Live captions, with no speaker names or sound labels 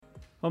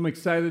I'm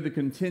excited to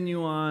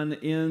continue on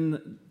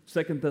in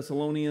 2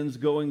 Thessalonians,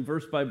 going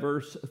verse by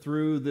verse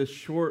through this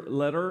short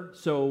letter.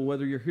 So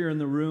whether you're here in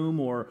the room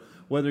or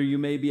whether you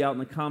may be out in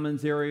the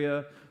commons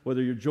area,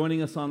 whether you're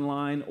joining us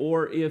online,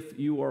 or if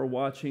you are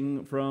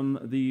watching from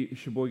the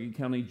Sheboygan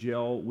County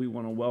Jail, we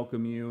want to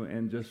welcome you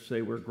and just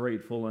say we're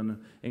grateful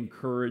and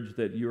encouraged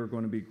that you are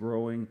going to be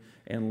growing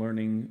and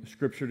learning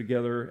Scripture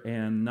together,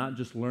 and not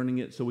just learning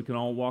it so we can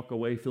all walk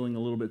away feeling a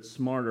little bit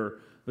smarter,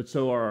 but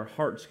so our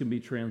hearts can be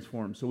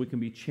transformed, so we can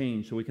be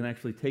changed, so we can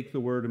actually take the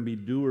Word and be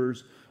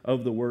doers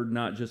of the Word,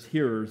 not just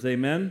hearers.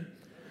 Amen?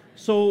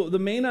 So the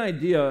main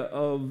idea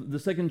of the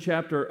second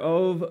chapter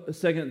of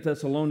 2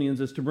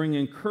 Thessalonians is to bring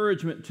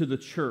encouragement to the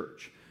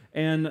church.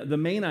 And the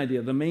main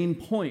idea, the main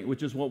point,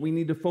 which is what we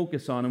need to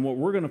focus on and what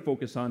we're going to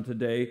focus on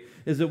today,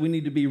 is that we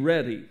need to be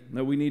ready,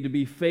 that we need to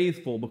be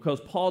faithful,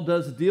 because Paul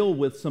does deal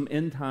with some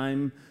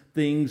end-time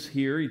things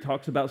here. He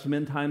talks about some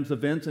end-times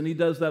events, and he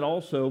does that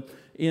also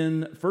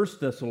in 1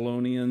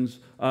 Thessalonians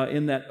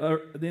in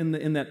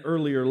that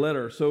earlier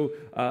letter. So,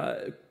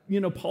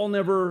 Paul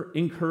never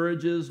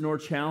encourages nor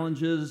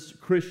challenges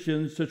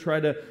Christians to try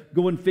to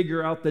go and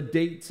figure out the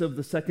dates of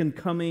the second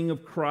coming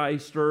of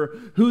Christ or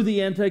who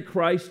the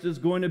Antichrist is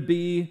going to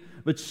be.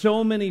 But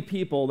so many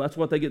people, that's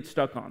what they get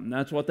stuck on.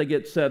 That's what they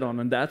get set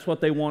on, and that's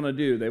what they want to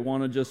do. They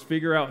want to just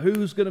figure out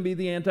who's going to be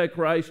the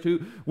Antichrist,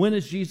 when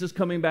is Jesus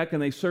coming back,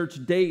 and they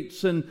search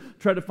dates and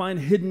try to find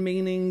hidden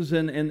meanings.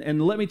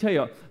 And let me tell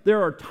you,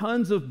 there are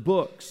tons of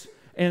books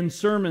and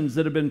sermons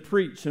that have been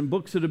preached and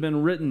books that have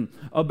been written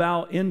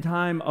about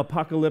end-time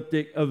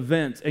apocalyptic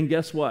events. And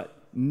guess what?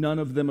 None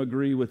of them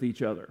agree with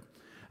each other.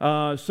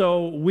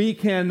 So we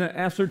can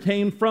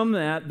ascertain from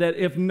that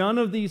if none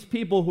of these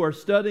people who are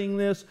studying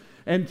this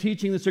and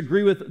teaching this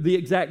agree with the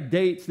exact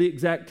dates, the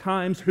exact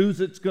times, who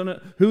is it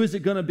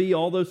going to be,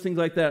 all those things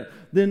like that,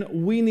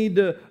 then we need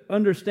to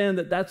understand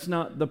that that's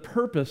not the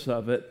purpose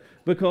of it,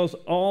 because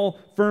all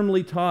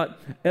firmly taught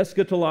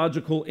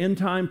eschatological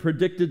end-time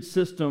predicted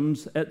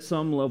systems at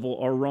some level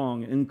are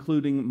wrong,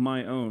 including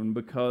my own,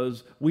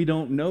 because we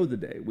don't know the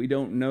day, we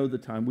don't know the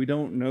time, we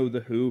don't know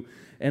the who,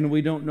 and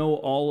we don't know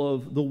all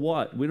of the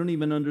what. We don't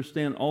even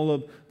understand all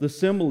of the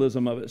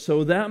symbolism of it.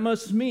 So that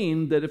must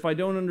mean that if I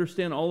don't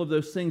understand all of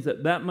those things,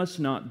 that must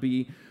not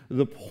be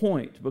the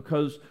point,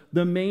 because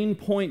the main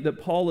point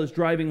that Paul is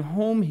driving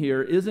home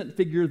here isn't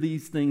figure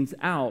these things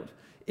out.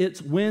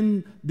 It's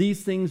when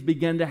these things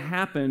begin to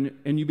happen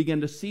and you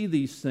begin to see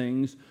these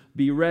things,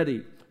 be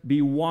ready,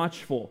 be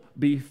watchful,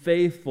 be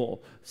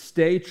faithful,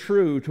 stay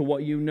true to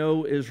what you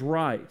know is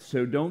right.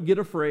 So don't get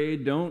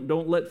afraid, don't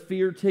let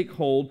fear take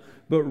hold,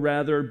 but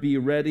rather be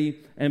ready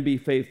and be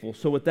faithful.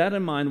 So with that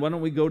in mind, why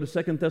don't we go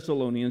to 2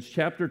 Thessalonians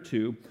chapter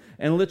 2,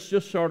 and let's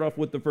just start off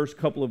with the first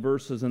couple of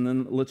verses, and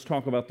then let's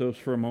talk about those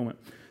for a moment.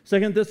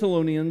 2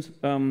 Thessalonians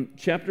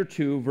chapter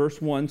 2,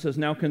 verse 1 says,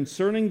 "Now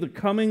concerning the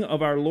coming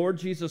of our Lord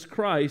Jesus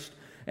Christ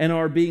and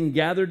our being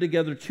gathered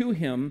together to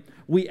Him,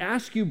 we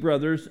ask you,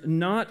 brothers,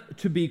 not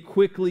to be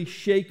quickly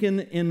shaken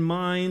in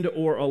mind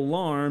or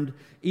alarmed,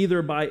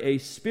 either by a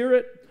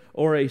spirit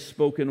or a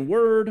spoken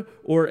word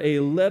or a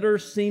letter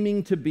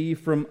seeming to be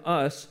from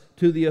us,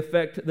 to the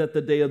effect that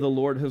the day of the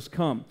Lord has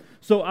come."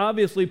 So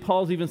obviously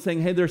Paul's even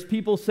saying, hey, there's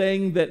people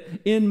saying that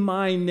in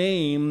my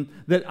name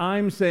that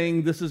I'm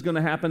saying this is going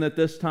to happen at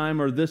this time,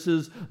 or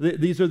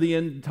these are the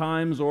end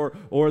times, or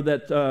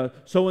that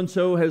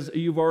so-and-so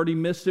you've already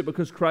missed it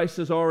because Christ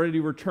has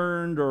already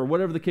returned, or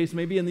whatever the case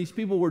may be. And these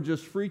people were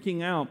just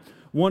freaking out,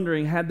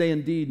 wondering, had they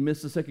indeed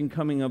missed the second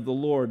coming of the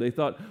Lord? They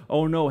thought,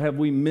 oh no, have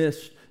we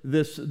missed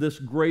this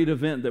great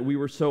event that we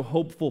were so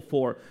hopeful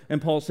for?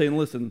 And Paul's saying,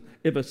 listen,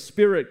 if a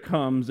spirit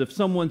comes, if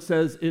someone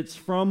says it's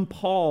from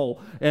Paul,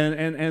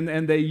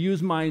 and they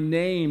use my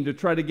name to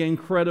try to gain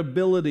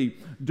credibility,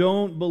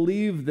 don't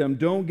believe them,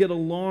 don't get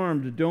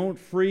alarmed, don't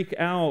freak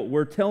out.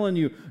 We're telling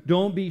you,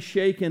 don't be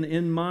shaken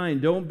in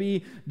mind, don't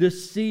be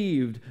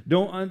deceived,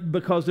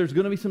 because there's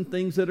going to be some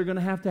things that are going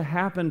to have to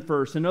happen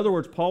first. In other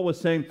words, Paul was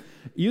saying,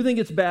 you think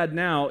it's bad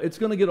now, it's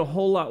going to get a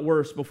whole lot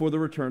worse before the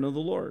return of the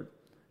Lord.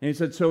 And he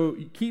said, so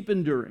keep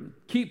enduring,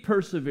 keep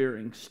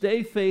persevering,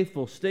 stay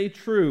faithful, stay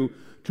true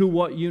to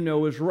what you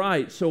know is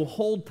right. So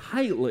hold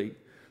tightly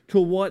to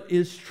what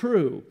is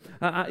true.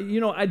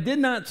 I did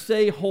not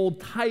say hold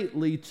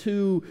tightly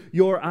to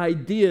your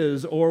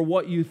ideas or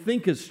what you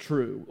think is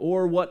true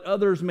or what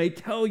others may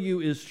tell you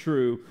is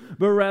true,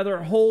 but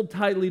rather hold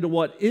tightly to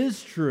what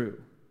is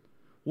true.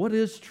 What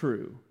is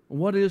true?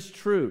 What is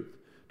truth?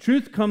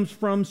 Truth comes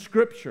from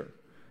Scripture.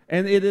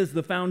 And it is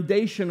the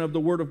foundation of the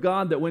Word of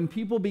God that when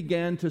people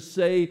began to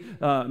say,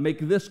 make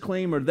this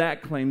claim or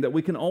that claim, that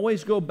we can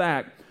always go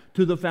back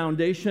to the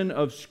foundation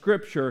of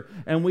Scripture,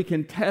 and we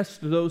can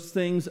test those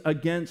things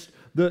against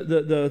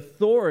the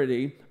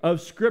authority of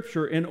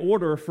Scripture in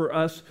order for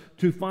us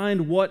to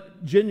find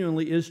what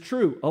genuinely is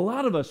true. A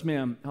lot of us,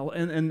 man,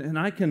 and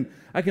I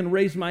can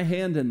raise my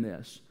hand in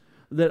this.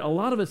 that a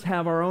lot of us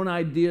have our own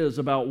ideas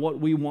about what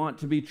we want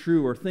to be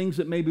true, or things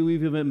that maybe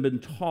we've even been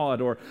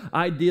taught, or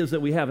ideas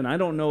that we have. And I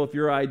don't know if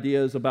your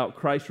ideas about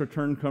Christ's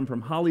return come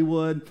from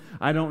Hollywood.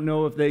 I don't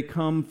know if they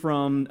come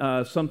from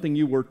something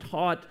you were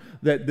taught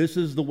that this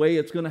is the way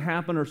it's going to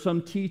happen, or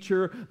some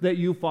teacher that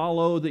you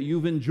follow that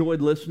you've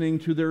enjoyed listening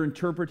to their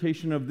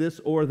interpretation of this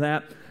or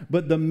that.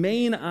 But the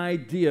main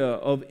idea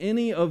of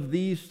any of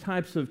these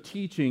types of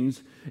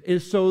teachings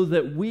is so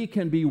that we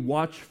can be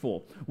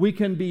watchful, we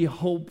can be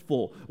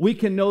hopeful, we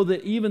can know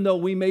that even though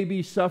we may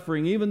be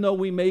suffering, even though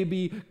we may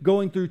be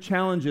going through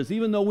challenges,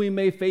 even though we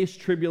may face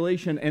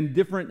tribulation and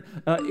different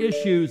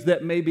issues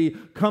that may be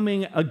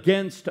coming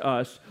against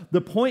us,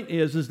 the point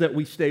is that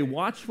we stay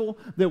watchful,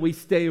 that we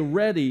stay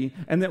ready,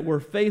 and that we're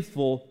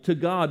faithful to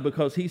God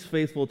because He's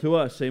faithful to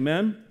us.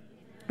 Amen?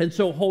 And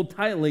so hold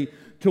tightly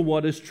to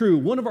what is true.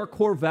 One of our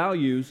core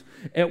values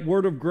at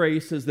Word of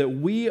Grace is that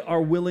we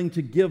are willing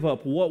to give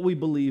up what we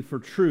believe for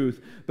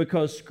truth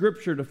because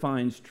Scripture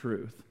defines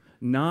truth,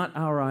 not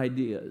our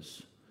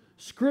ideas.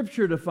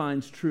 Scripture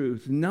defines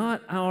truth,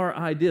 not our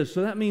ideas.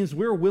 So that means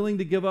we're willing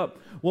to give up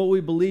what we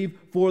believe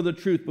for the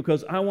truth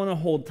because I want to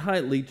hold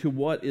tightly to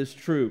what is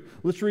true.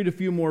 Let's read a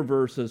few more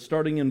verses,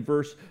 starting in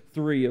verse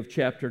 3 of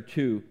chapter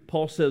 2.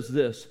 Paul says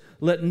this,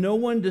 "Let no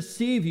one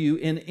deceive you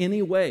in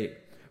any way.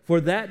 For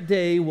that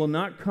day will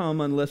not come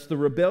unless the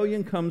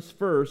rebellion comes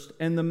first,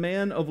 and the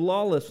man of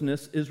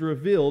lawlessness is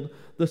revealed,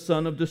 the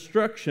son of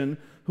destruction,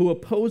 who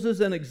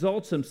opposes and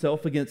exalts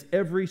himself against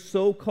every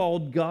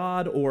so-called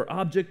God or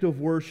object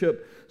of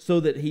worship, so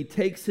that he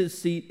takes his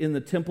seat in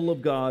the temple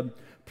of God,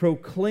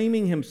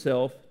 proclaiming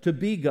himself to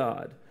be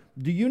God.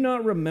 Do you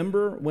not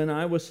remember when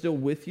I was still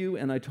with you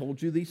and I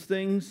told you these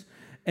things?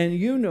 And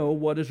you know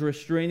what is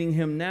restraining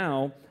him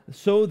now,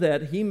 so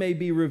that he may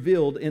be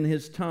revealed in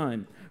his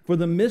time. For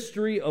the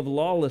mystery of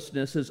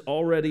lawlessness is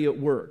already at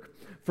work.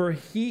 For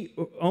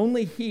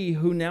only he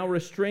who now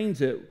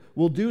restrains it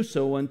will do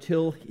so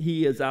until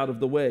he is out of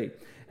the way.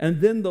 And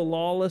then the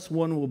lawless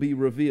one will be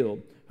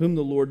revealed, whom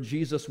the Lord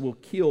Jesus will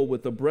kill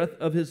with the breath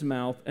of his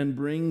mouth and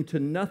bring to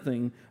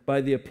nothing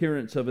by the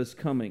appearance of his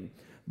coming.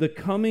 The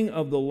coming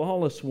of the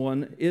lawless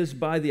one is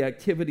by the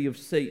activity of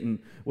Satan,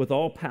 with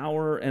all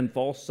power and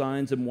false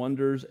signs and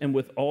wonders, and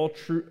with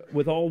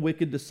all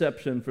wicked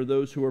deception for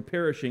those who are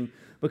perishing,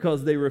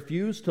 because they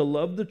refuse to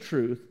love the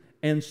truth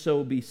and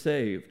so be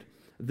saved.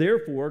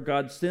 Therefore,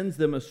 God sends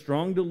them a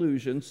strong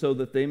delusion so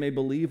that they may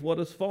believe what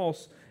is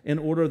false, in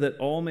order that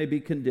all may be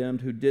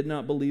condemned who did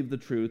not believe the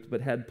truth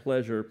but had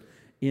pleasure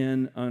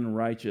in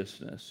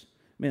unrighteousness."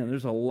 Man,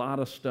 there's a lot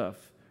of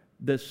stuff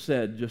that's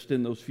said just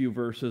in those few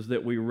verses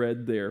that we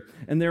read there.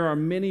 And there are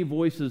many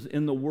voices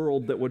in the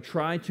world that would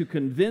try to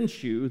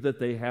convince you that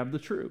they have the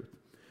truth.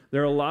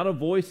 There are a lot of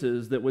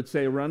voices that would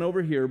say, run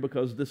over here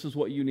because this is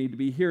what you need to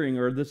be hearing,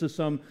 or this is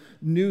some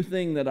new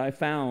thing that I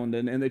found,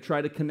 and they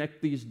try to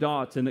connect these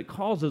dots, and it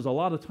causes a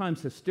lot of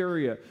times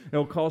hysteria.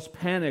 It'll cause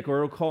panic,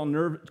 or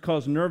it'll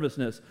cause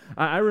nervousness.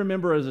 I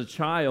remember as a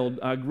child,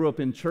 I grew up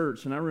in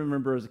church, and I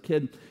remember as a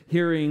kid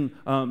hearing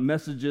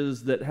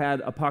messages that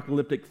had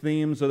apocalyptic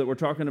themes, or that were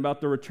talking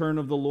about the return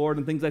of the Lord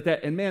and things like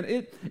that, and man,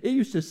 it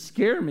used to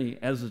scare me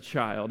as a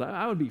child.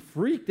 I would be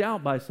freaked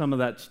out by some of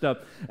that stuff,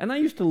 and I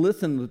used to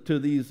listen to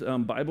these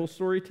Bible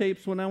story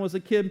tapes when I was a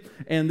kid,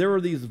 and there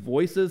were these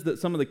voices that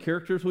some of the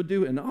characters would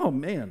do, and oh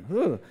man,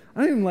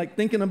 I even like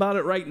thinking about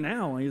it right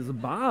now. It's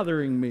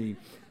bothering me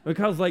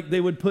because like they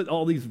would put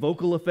all these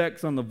vocal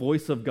effects on the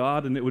voice of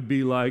God, and it would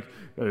be like,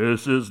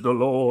 "This is the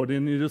Lord,"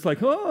 and you're just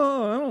like,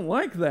 oh, I don't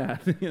like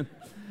that.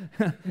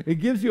 It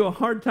gives you a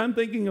hard time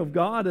thinking of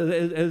God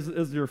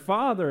as your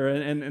Father,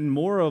 and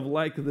more of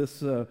like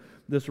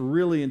this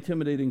really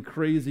intimidating,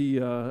 crazy,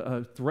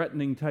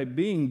 threatening type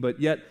being. But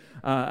yet,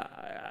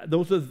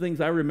 those are the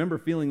things I remember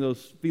feeling,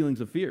 those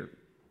feelings of fear.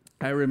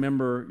 I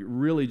remember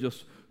really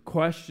just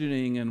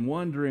questioning and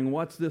wondering,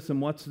 what's this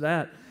and what's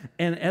that?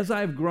 And as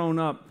I've grown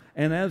up,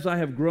 and as I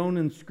have grown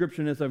in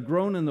Scripture, and as I've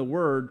grown in the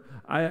Word,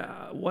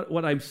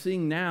 what I'm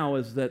seeing now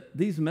is that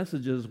these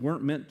messages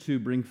weren't meant to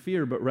bring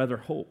fear, but rather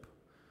hope.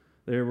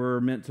 They were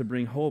meant to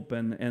bring hope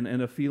and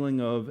a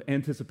feeling of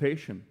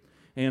anticipation,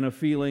 and a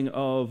feeling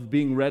of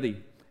being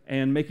ready,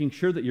 and making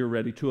sure that you're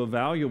ready to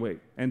evaluate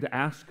and to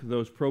ask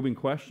those probing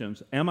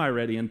questions. Am I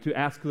ready? And to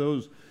ask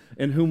those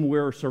in whom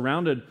we're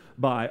surrounded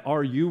by,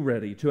 are you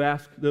ready? To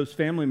ask those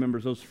family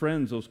members, those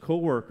friends, those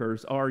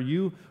coworkers, are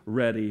you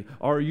ready?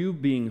 Are you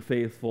being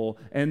faithful?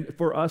 And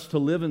for us to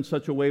live in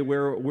such a way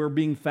where we're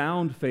being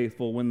found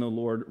faithful when the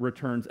Lord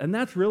returns. And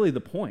that's really the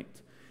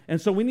point.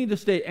 And so we need to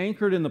stay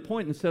anchored in the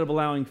point instead of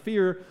allowing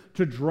fear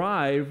to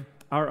drive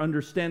our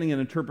understanding and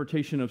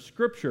interpretation of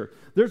Scripture.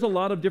 There's a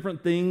lot of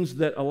different things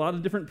that a lot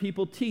of different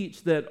people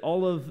teach that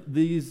all of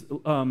these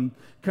kind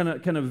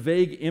of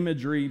vague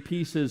imagery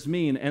pieces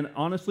mean. And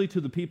honestly, to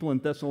the people in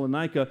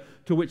Thessalonica,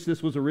 to which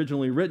this was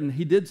originally written,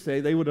 he did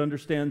say they would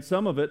understand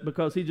some of it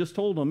because he just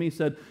told them, he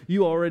said,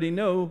 you already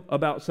know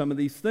about some of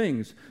these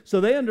things.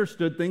 So they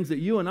understood things that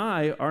you and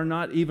I are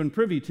not even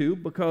privy to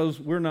because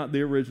we're not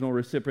the original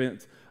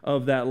recipients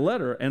of that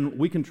letter. And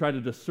we can try to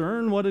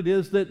discern what it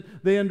is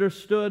that they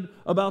understood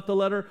about the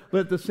letter,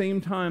 but at the same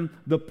time,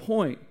 the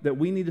point that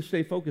we need to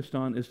stay focused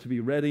on is to be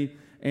ready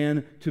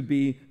and to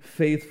be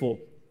faithful.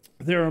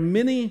 There are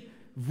many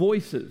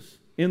voices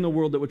in the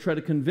world that would try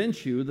to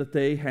convince you that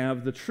they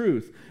have the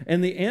truth.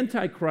 And the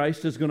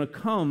Antichrist is going to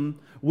come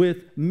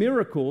with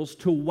miracles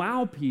to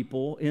wow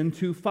people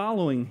into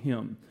following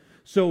him.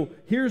 So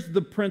here's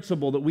the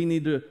principle that we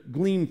need to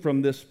glean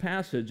from this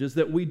passage, is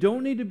that we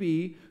don't need to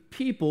be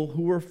people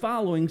who are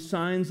following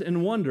signs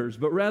and wonders,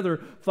 but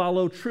rather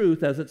follow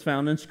truth as it's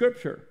found in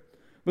Scripture.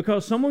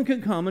 Because someone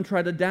can come and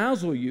try to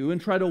dazzle you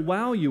and try to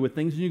wow you with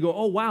things, and you go,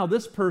 oh, wow,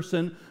 this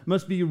person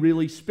must be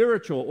really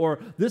spiritual, or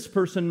this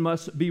person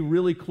must be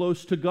really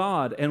close to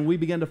God, and we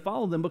begin to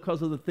follow them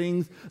because of the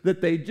things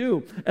that they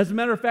do. As a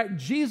matter of fact,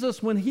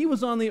 Jesus, when he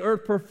was on the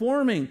earth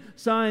performing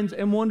signs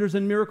and wonders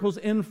and miracles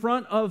in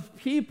front of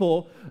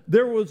people,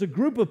 there was a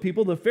group of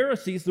people, the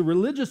Pharisees, the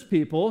religious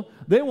people,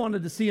 they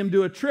wanted to see him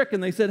do a trick,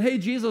 and they said, hey,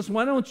 Jesus,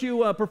 why don't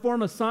you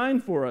perform a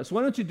sign for us?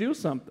 Why don't you do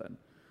something?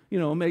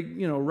 Make,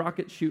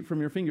 rocket shoot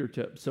from your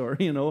fingertips, or,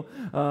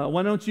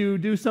 why don't you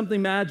do something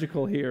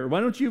magical here? Why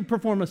don't you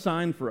perform a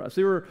sign for us?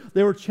 They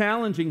were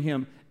challenging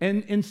him.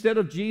 And instead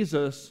of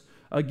Jesus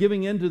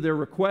giving in to their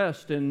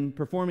request and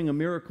performing a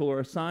miracle or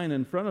a sign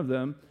in front of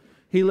them,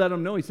 he let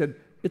them know, he said,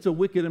 it's a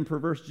wicked and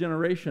perverse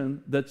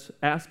generation that's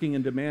asking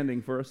and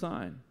demanding for a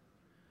sign.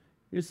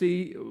 You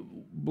see,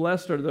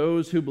 blessed are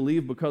those who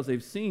believe because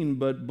they've seen,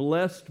 but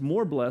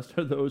more blessed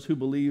are those who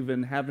believe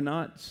and have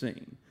not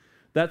seen.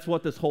 That's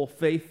what this whole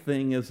faith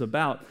thing is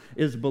about,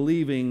 is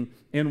believing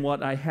in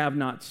what I have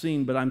not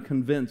seen, but I'm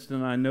convinced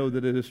and I know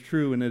that it is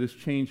true and it has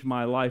changed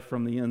my life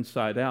from the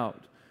inside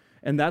out.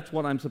 And that's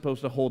what I'm supposed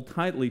to hold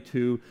tightly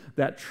to,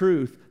 that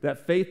truth,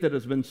 that faith that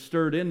has been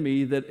stirred in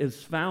me that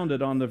is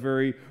founded on the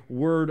very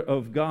Word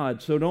of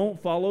God. So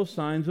don't follow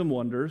signs and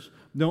wonders.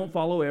 Don't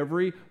follow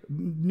every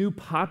new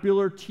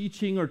popular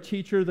teaching or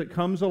teacher that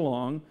comes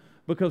along,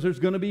 because there's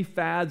going to be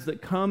fads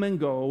that come and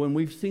go, and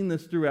we've seen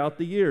this throughout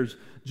the years.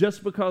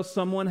 Just because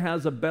someone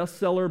has a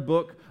bestseller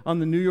book on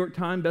the New York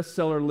Times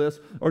bestseller list,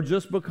 or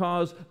just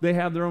because they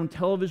have their own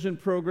television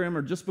program,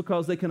 or just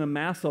because they can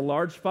amass a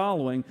large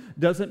following,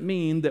 doesn't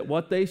mean that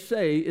what they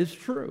say is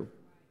true.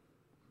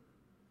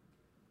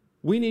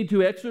 We need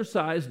to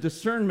exercise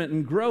discernment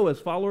and grow as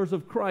followers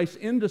of Christ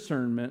in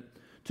discernment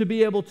to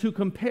be able to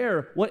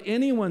compare what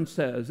anyone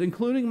says,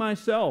 including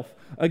myself,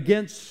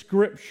 against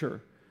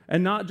Scripture.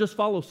 And not just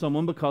follow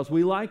someone because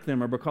we like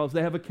them or because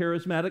they have a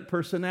charismatic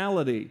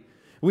personality.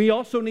 We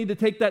also need to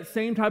take that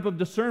same type of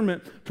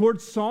discernment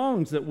towards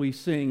songs that we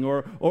sing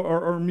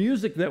or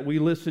music that we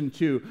listen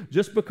to.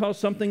 Just because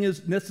something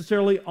is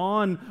necessarily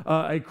on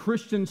a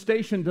Christian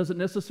station doesn't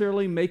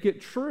necessarily make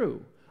it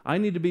true. I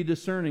need to be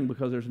discerning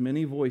because there's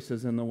many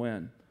voices in the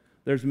wind.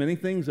 There's many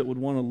things that would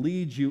want to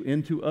lead you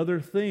into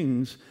other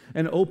things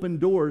and open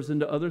doors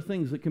into other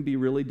things that can be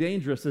really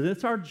dangerous. And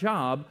it's our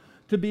job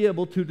to be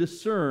able to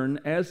discern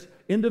as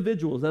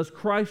individuals, as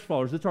Christ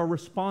followers. It's our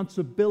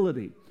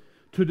responsibility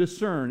to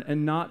discern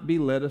and not be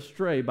led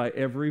astray by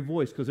every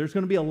voice, because there's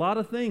going to be a lot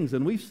of things,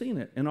 and we've seen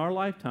it in our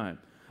lifetime,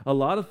 a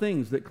lot of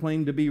things that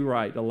claim to be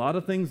right, a lot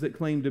of things that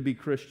claim to be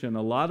Christian,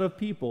 a lot of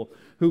people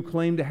who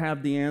claim to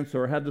have the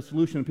answer or have the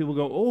solution. People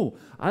go, oh,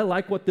 I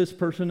like what this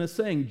person is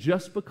saying.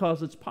 Just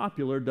because it's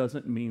popular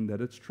doesn't mean that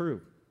it's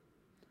true.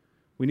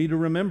 We need to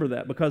remember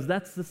that, because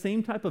that's the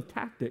same type of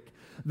tactic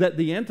that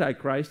the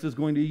Antichrist is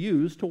going to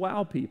use to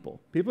wow people.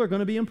 People are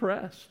going to be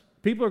impressed.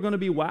 People are going to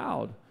be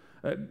wowed.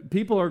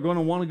 People are going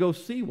to want to go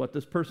see what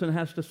this person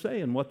has to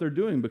say and what they're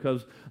doing,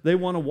 because they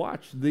want to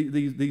watch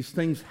these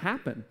things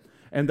happen.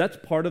 And that's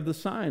part of the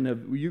sign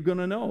of you're going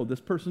to know this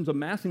person's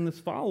amassing this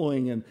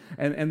following,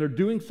 and they're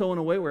doing so in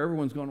a way where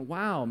everyone's going,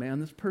 wow, man,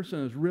 this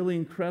person is really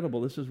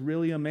incredible. This is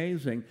really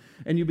amazing.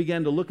 And you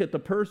begin to look at the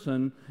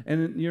person,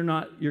 and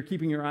you're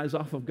keeping your eyes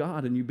off of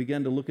God, and you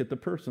begin to look at the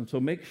person. So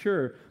make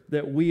sure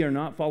that we are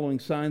not following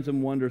signs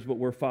and wonders, but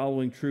we're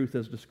following truth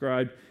as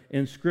described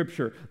in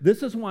Scripture.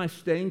 This is why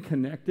staying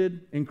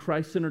connected in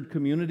Christ-centered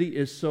community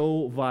is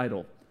so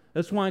vital.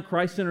 That's why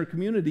Christ-centered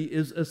community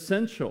is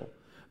essential.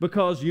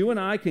 Because you and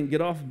I can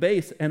get off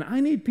base, and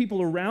I need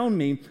people around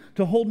me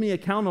to hold me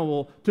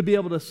accountable to be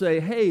able to say,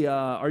 hey,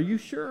 are you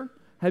sure?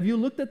 Have you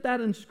looked at that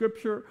in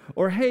Scripture?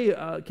 Or, hey,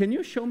 can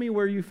you show me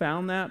where you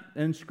found that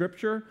in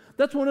Scripture?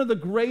 That's one of the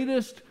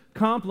greatest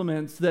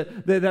compliments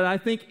that I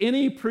think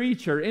any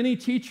preacher, any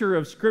teacher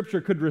of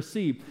Scripture could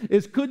receive,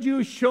 is could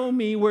you show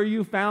me where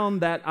you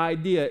found that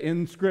idea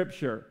in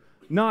Scripture?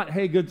 Not,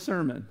 hey, good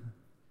sermon.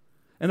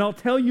 And I'll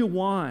tell you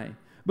why.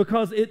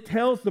 Because it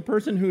tells the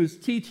person who is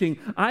teaching,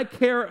 I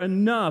care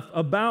enough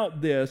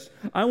about this.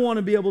 I want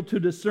to be able to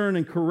discern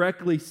and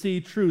correctly see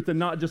truth and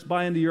not just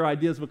buy into your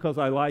ideas because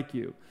I like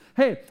you.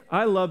 Hey,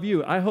 I love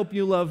you. I hope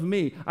you love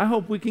me. I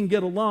hope we can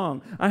get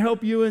along. I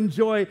hope you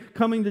enjoy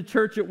coming to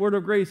church at Word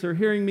of Grace or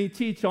hearing me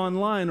teach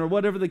online or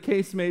whatever the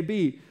case may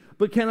be.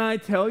 But can I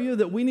tell you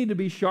that we need to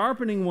be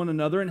sharpening one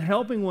another and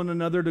helping one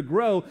another to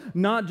grow,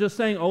 not just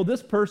saying, oh,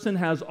 this person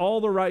has all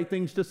the right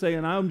things to say,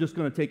 and I'm just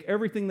going to take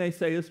everything they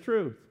say as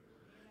truth.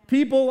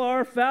 People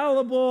are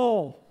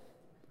fallible.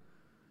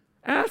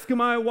 Ask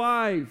my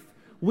wife.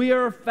 We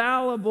are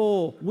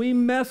fallible. We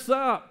mess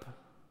up.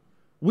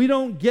 We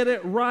don't get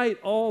it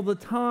right all the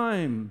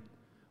time.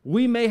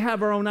 We may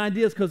have our own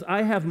ideas because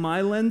I have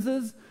my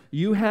lenses,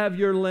 you have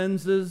your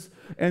lenses,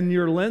 and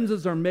your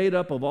lenses are made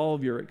up of all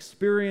of your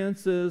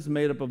experiences,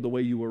 made up of the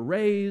way you were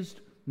raised,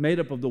 made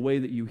up of the way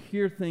that you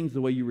hear things, the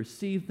way you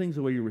receive things,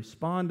 the way you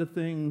respond to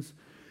things.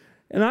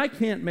 And I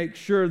can't make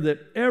sure that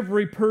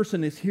every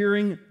person is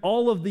hearing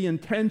all of the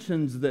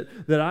intentions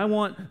that I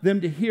want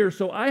them to hear.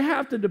 So I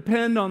have to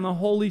depend on the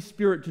Holy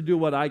Spirit to do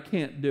what I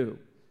can't do.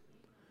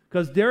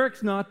 Because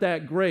Derek's not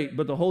that great,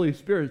 but the Holy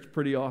Spirit's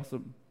pretty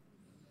awesome.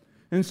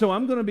 And so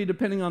I'm going to be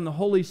depending on the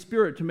Holy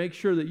Spirit to make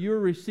sure that you're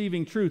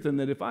receiving truth, and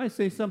that if I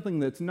say something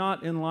that's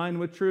not in line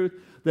with truth,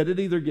 that it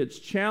either gets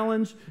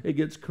challenged, it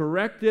gets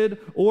corrected,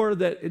 or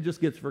that it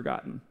just gets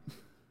forgotten.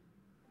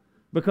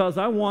 Because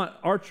I want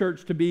our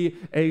church to be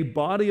a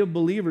body of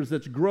believers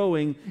that's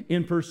growing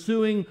in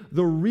pursuing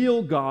the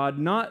real God,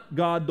 not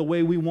God the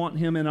way we want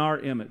Him in our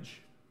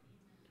image.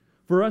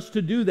 For us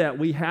to do that,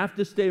 we have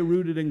to stay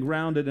rooted and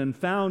grounded and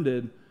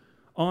founded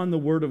on the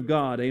Word of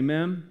God.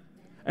 Amen?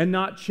 And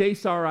not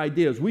chase our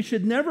ideas. We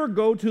should never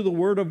go to the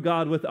Word of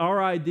God with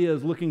our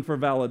ideas looking for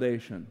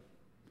validation.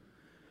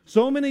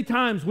 So many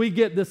times we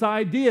get this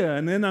idea,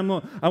 and then I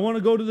want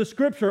to go to the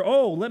Scripture.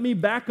 Oh, let me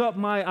back up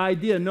my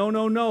idea.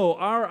 No.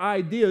 Our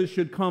ideas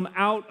should come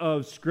out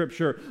of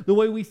Scripture. The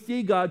way we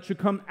see God should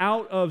come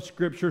out of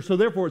Scripture. So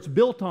therefore, it's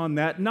built on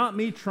that, not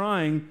me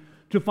trying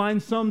to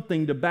find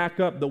something to back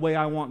up the way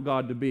I want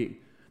God to be.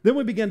 Then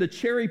we begin to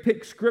cherry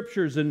pick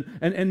Scriptures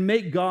and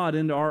make God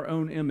into our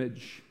own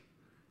image.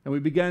 And we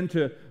began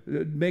to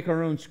make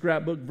our own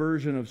scrapbook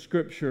version of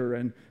Scripture,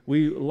 and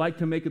we like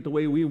to make it the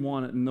way we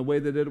want it and the way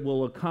that it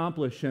will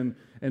accomplish and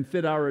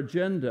fit our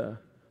agenda.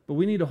 But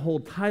we need to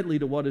hold tightly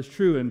to what is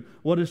true, and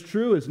what is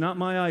true is not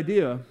my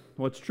idea.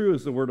 What's true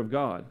is the Word of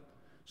God.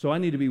 So I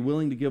need to be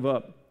willing to give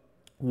up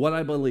what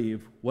I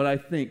believe, what I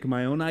think,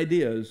 my own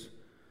ideas,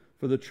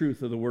 for the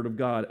truth of the Word of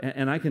God.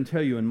 And I can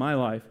tell you in my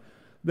life,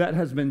 that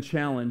has been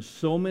challenged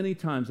so many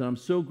times, and I'm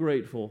so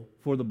grateful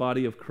for the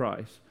body of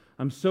Christ.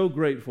 I'm so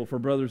grateful for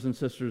brothers and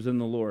sisters in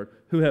the Lord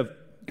who have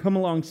come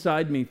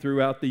alongside me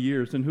throughout the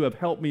years and who have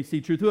helped me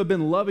see truth, who have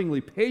been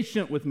lovingly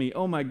patient with me,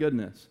 oh my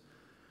goodness,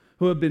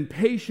 who have been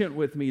patient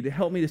with me to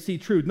help me to see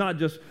truth, not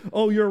just,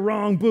 oh, you're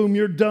wrong, boom,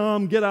 you're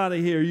dumb, get out of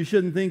here, you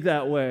shouldn't think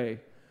that way.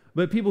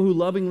 But people who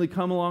lovingly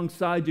come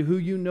alongside you, who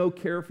you know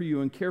care for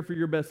you and care for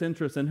your best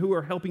interests, and who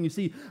are helping you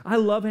see. I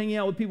love hanging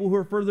out with people who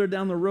are further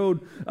down the road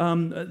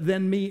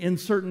than me in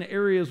certain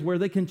areas where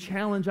they can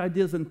challenge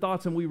ideas and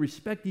thoughts, and we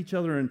respect each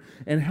other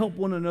and help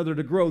one another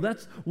to grow.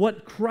 That's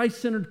what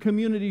Christ-centered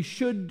community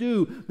should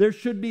do. There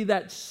should be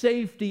that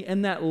safety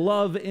and that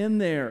love in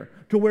there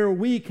to where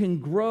we can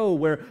grow,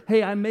 where,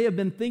 hey, I may have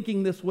been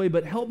thinking this way,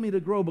 but help me to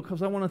grow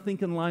because I want to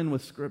think in line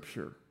with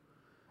Scripture.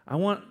 I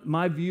want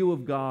my view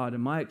of God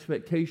and my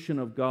expectation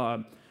of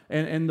God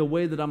and the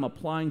way that I'm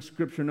applying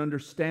Scripture and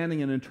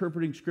understanding and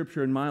interpreting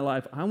Scripture in my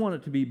life, I want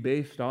it to be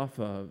based off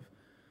of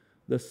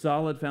the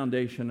solid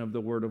foundation of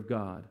the Word of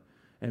God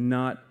and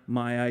not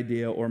my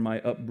idea or my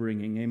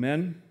upbringing.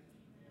 Amen?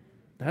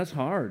 That's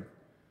hard.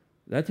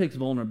 That takes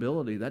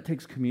vulnerability. That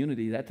takes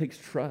community. That takes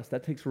trust.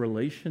 That takes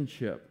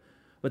relationship.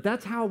 But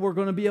that's how we're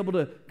going to be able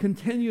to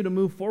continue to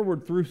move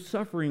forward through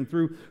suffering,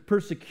 through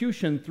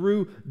persecution,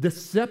 through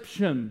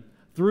deception,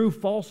 through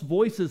false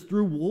voices,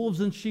 through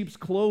wolves in sheep's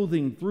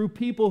clothing, through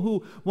people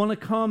who want to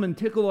come and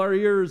tickle our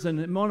ears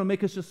and want to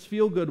make us just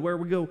feel good, where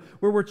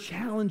we're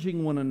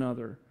challenging one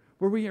another,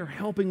 where we are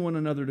helping one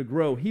another to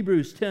grow.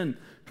 Hebrews 10,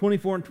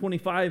 24 and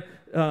 25,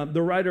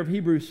 the writer of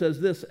Hebrews says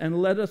this,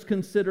 "And let us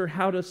consider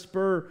how to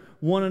spur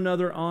one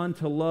another on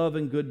to love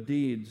and good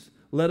deeds.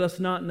 Let us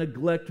not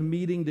neglect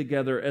meeting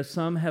together, as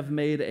some have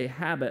made a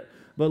habit,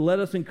 but let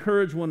us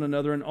encourage one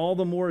another, and all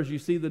the more as you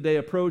see the day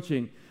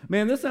approaching."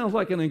 Man, this sounds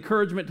like an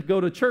encouragement to go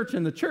to church,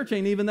 and the church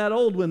ain't even that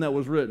old when that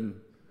was written.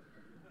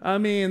 I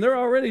mean, they're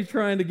already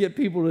trying to get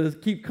people to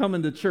keep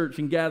coming to church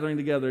and gathering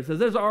together. It says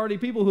there's already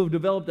people who have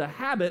developed a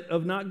habit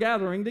of not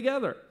gathering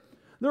together.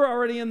 They're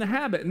already in the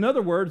habit. In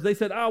other words, they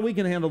said, we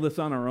can handle this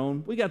on our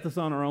own. We got this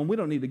on our own. We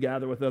don't need to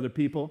gather with other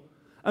people.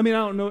 I mean,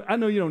 I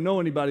know you don't know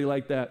anybody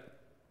like that,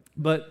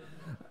 but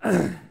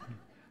and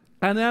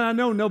I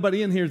know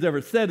nobody in here has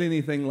ever said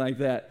anything like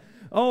that.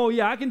 Oh,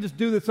 yeah, I can just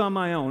do this on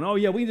my own. Oh,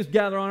 yeah, we can just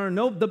gather on our own.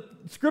 No, the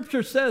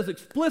Scripture says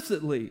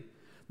explicitly,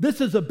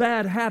 this is a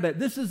bad habit.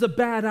 This is a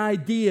bad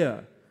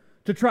idea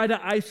to try to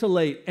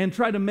isolate and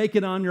try to make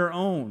it on your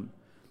own.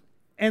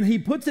 And he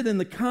puts it in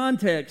the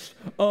context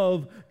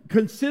of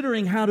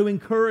considering how to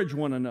encourage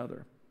one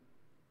another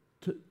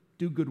to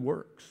do good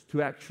works,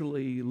 to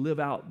actually live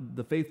out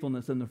the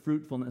faithfulness and the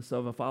fruitfulness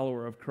of a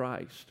follower of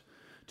Christ,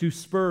 to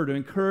spur, to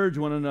encourage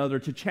one another,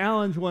 to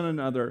challenge one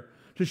another,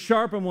 to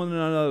sharpen one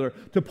another,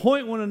 to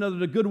point one another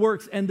to good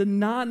works, and to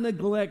not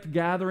neglect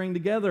gathering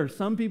together.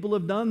 Some people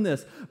have done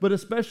this, but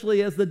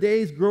especially as the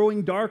days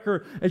growing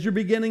darker, as you're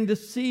beginning to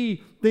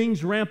see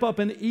things ramp up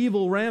and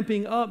evil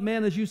ramping up,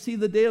 man, as you see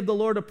the day of the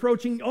Lord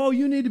approaching,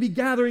 you need to be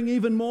gathering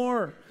even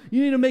more.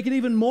 You need to make it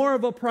even more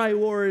of a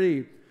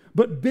priority.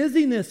 But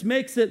busyness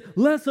makes it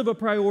less of a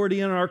priority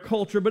in our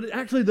culture. But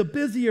actually the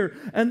busier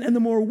and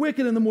the more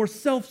wicked and the more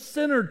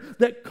self-centered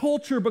that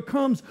culture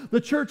becomes,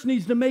 the church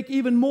needs to make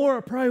even more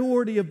a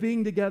priority of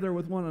being together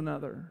with one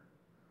another.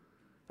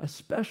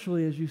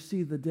 Especially as you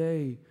see the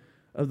day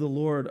of the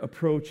Lord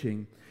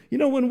approaching. You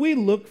know, when we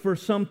look for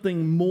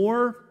something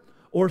more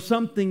or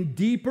something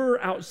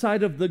deeper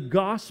outside of the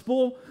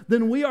gospel,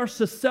 then we are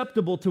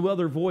susceptible to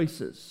other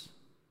voices.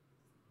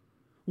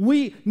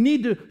 We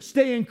need to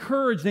stay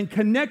encouraged and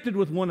connected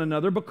with one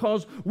another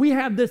because we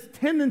have this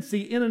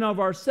tendency in and of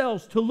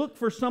ourselves to look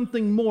for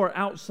something more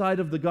outside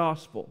of the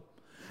gospel.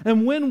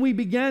 And when we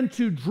began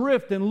to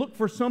drift and look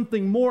for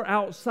something more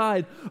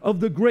outside of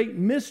the great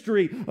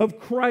mystery of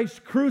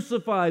Christ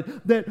crucified,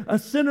 that a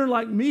sinner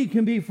like me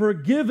can be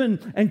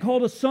forgiven and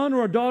called a son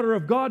or a daughter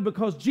of God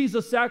because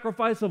Jesus'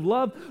 sacrifice of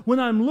love, when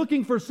I'm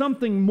looking for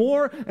something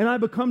more and I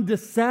become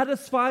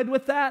dissatisfied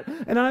with that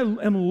and I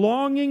am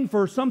longing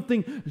for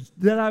something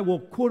that I will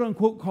quote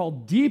unquote call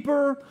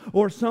deeper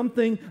or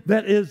something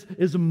that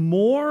is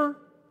more,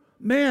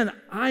 man,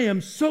 I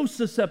am so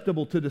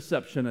susceptible to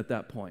deception at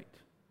that point.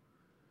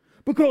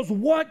 Because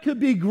what could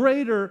be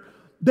greater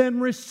than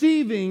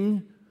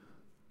receiving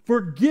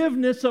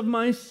forgiveness of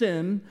my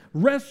sin,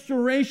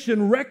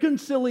 restoration,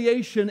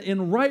 reconciliation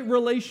in right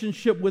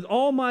relationship with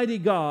Almighty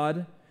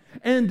God,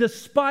 and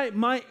despite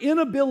my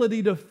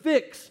inability to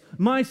fix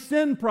my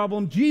sin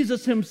problem,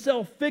 Jesus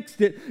Himself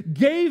fixed it,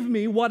 gave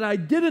me what I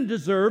didn't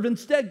deserve,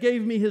 instead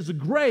gave me His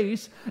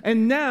grace,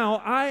 and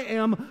now I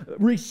am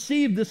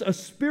received a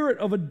spirit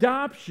of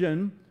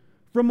adoption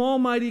from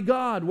Almighty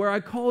God, where I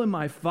call Him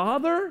my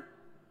Father.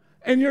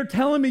 And you're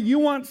telling me you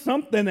want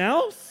something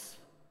else?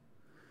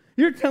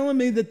 You're telling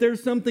me that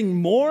there's something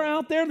more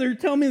out there? You're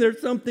telling me there's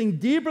something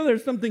deeper,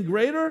 there's something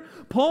greater?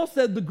 Paul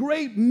said the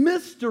great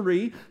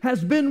mystery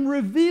has been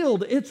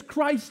revealed. It's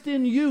Christ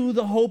in you,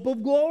 the hope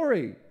of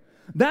glory.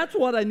 That's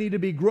what I need to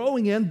be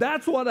growing in.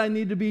 That's what I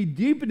need to be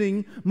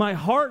deepening my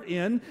heart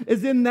in,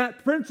 is in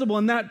that principle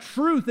and that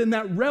truth and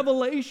that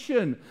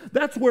revelation.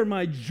 That's where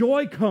my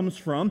joy comes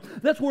from.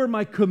 That's where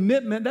my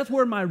commitment, that's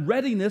where my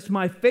readiness,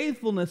 my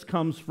faithfulness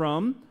comes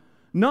from.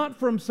 Not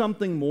from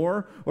something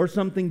more or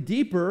something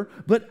deeper,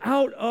 but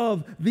out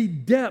of the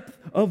depth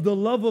of the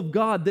love of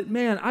God that,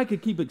 man, I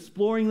could keep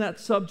exploring that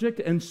subject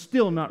and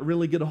still not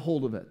really get a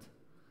hold of it.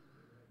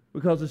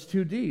 Because it's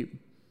too deep.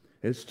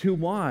 It's too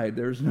wide.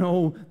 There's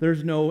no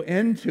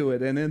end to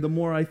it. And then the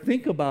more I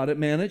think about it,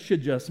 man, it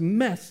should just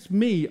mess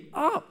me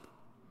up.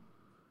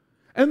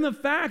 And the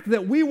fact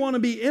that we want to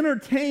be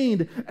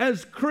entertained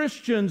as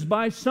Christians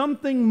by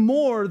something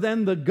more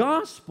than the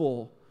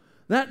gospel,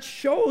 that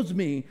shows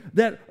me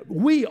that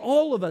we,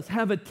 all of us,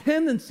 have a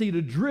tendency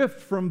to drift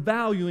from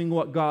valuing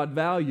what God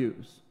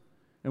values.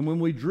 And when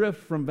we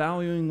drift from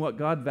valuing what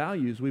God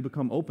values, we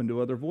become open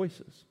to other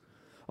voices.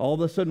 All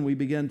of a sudden, we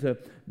begin to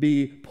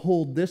be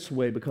pulled this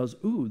way because,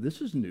 ooh, this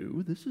is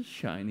new, this is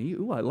shiny,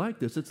 ooh, I like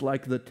this. It's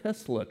like the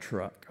Tesla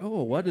truck.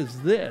 Oh, what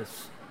is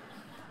this?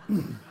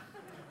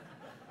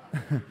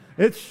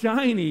 It's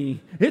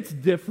shiny, it's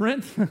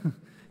different,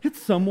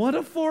 it's somewhat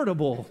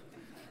affordable.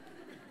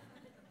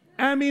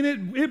 I mean,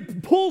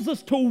 it pulls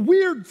us to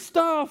weird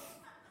stuff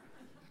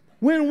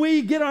when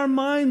we get our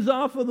minds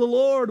off of the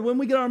Lord, when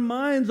we get our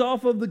minds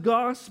off of the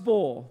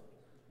gospel.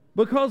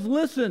 Because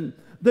listen,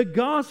 the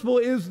gospel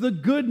is the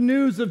good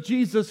news of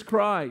Jesus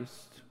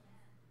Christ.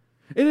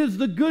 It is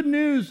the good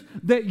news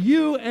that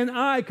you and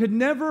I could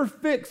never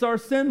fix our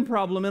sin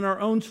problem in our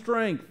own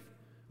strength.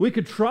 We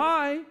could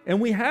try, and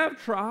we have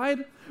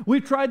tried.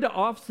 We've tried to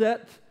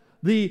offset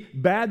the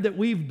bad that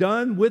we've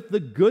done with the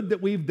good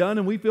that we've done,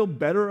 and we feel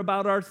better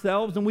about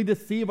ourselves, and we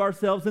deceive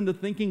ourselves into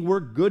thinking we're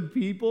good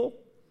people.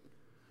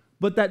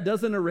 But that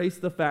doesn't erase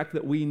the fact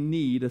that we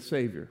need a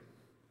Savior,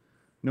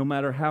 no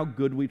matter how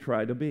good we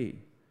try to be.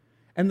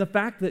 And the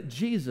fact that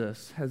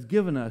Jesus has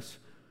given us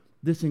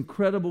this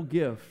incredible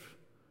gift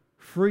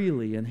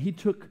freely, and He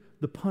took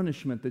the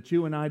punishment that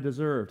you and I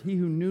deserved. He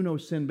who knew no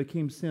sin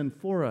became sin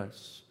for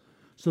us,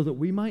 so that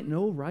we might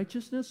know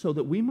righteousness, so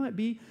that we might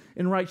be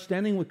in right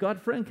standing with God.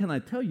 Friend, can I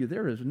tell you,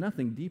 there is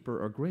nothing deeper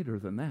or greater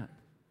than that.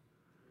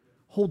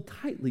 Hold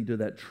tightly to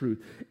that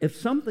truth. If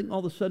something all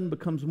of a sudden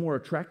becomes more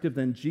attractive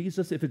than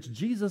Jesus, if it's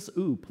Jesus,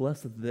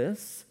 plus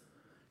this,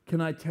 can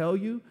I tell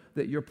you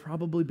that you're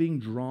probably being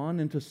drawn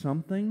into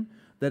something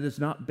that is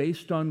not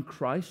based on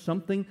Christ,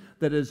 something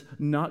that is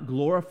not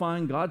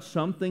glorifying God,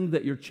 something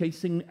that you're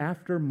chasing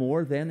after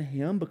more than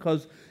Him,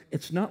 because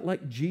it's not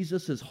like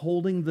Jesus is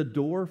holding the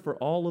door for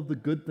all of the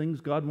good things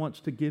God wants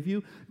to give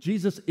you.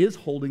 Jesus is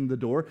holding the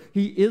door.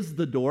 He is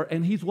the door,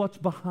 and He's what's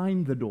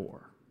behind the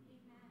door.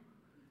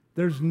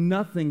 There's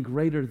nothing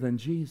greater than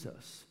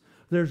Jesus.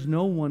 There's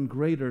no one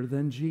greater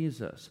than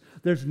Jesus.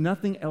 There's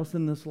nothing else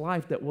in this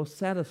life that will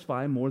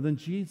satisfy more than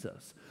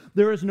Jesus.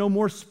 There is no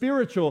more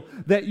spiritual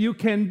that you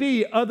can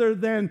be other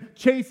than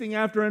chasing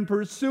after and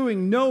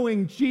pursuing,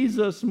 knowing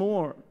Jesus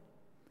more.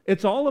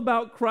 It's all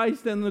about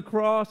Christ and the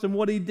cross and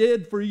what He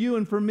did for you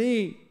and for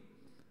me.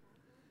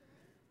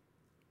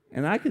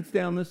 And I could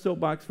stay on this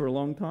soapbox for a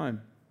long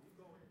time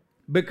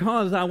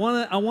because I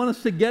want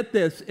us to get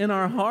this in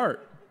our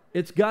heart.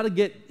 It's got to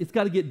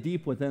get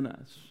deep within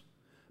us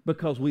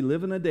because we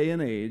live in a day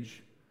and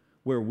age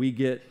where we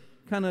get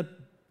kind of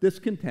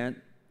discontent,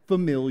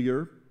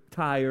 familiar,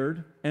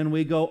 tired, and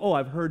we go, oh,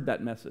 I've heard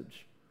that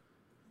message,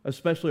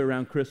 especially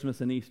around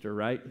Christmas and Easter,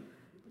 right?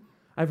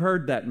 I've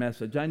heard that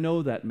message. I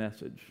know that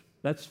message.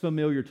 That's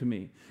familiar to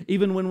me.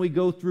 Even when we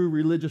go through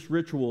religious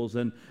rituals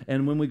and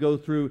when we go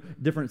through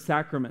different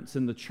sacraments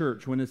in the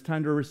church, when it's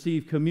time to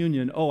receive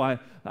communion, oh,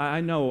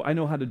 I know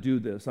how to do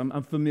this.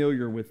 I'm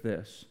familiar with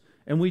this.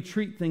 And we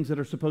treat things that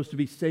are supposed to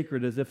be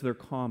sacred as if they're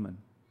common.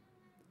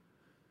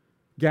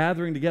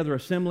 Gathering together,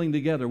 assembling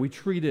together, we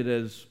treat it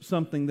as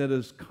something that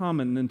is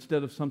common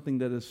instead of something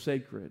that is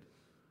sacred.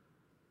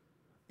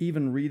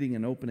 Even reading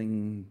and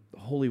opening the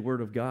Holy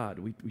Word of God,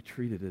 we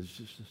treat it as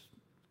just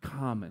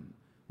common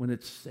when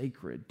it's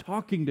sacred.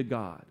 Talking to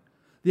God,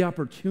 the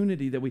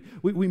opportunity that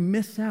we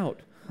miss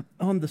out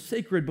on the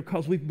sacred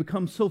because we've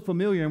become so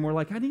familiar and we're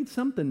like, I need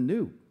something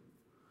new.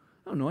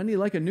 I don't know, I need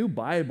like a new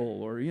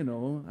Bible or,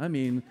 I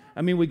mean,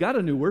 we got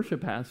a new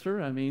worship pastor.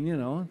 And then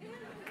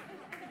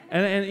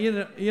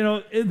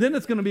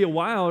it's going to be a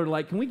while. Or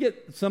like, can we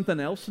get something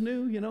else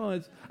new?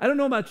 I don't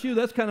know about you.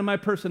 That's kind of my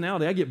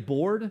personality. I get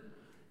bored,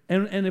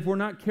 and if we're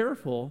not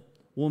careful,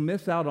 we'll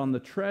miss out on the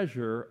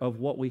treasure of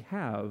what we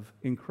have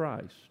in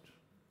Christ,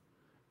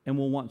 and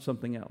we'll want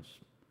something else.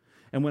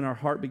 And when our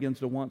heart begins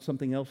to want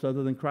something else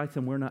other than Christ,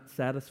 and we're not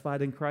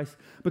satisfied in Christ,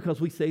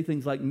 because we say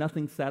things like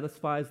nothing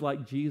satisfies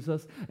like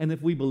Jesus, and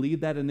if we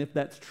believe that and if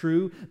that's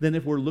true, then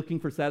if we're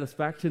looking for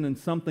satisfaction in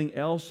something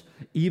else,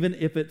 even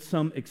if it's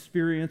some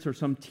experience or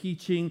some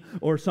teaching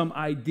or some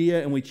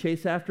idea, and we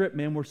chase after it,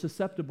 man, we're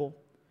susceptible.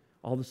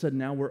 All of a sudden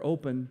now we're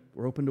open.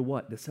 We're open to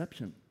what?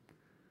 Deception.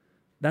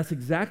 That's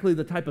exactly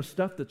the type of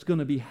stuff that's going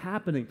to be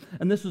happening.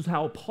 And this is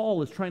how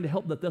Paul is trying to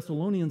help the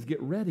Thessalonians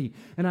get ready.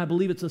 And I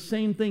believe it's the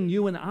same thing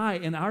you and I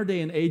in our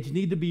day and age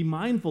need to be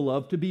mindful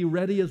of to be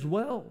ready as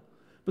well.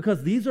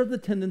 Because these are the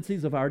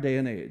tendencies of our day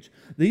and age.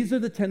 These are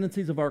the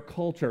tendencies of our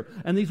culture.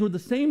 And these were the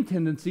same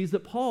tendencies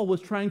that Paul was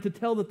trying to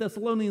tell the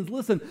Thessalonians,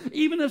 listen,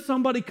 even if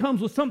somebody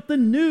comes with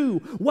something new,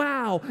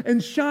 wow,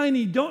 and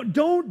shiny,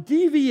 don't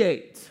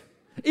deviate.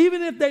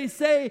 Even if they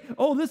say,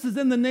 oh, this is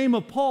in the name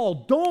of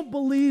Paul, don't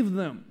believe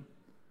them.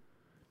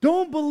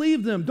 Don't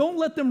believe them. Don't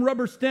let them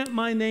rubber stamp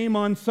my name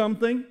on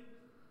something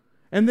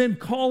and then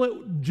call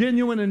it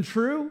genuine and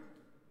true.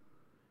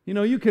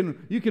 You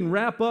can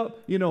wrap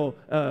up,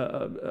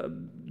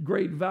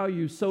 great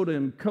value soda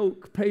in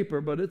Coke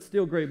paper, but it's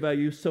still great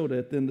value soda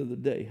at the end of the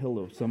day.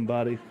 Hello,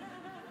 somebody.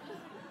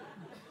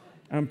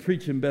 I'm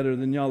preaching better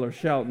than y'all are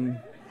shouting.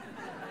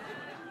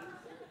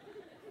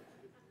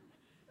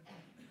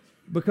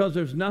 Because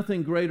there's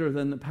nothing greater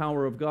than the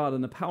power of God,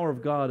 and the power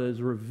of God is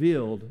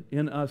revealed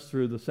in us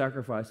through the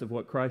sacrifice of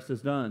what Christ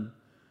has done,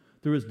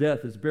 through His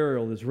death, His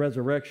burial, His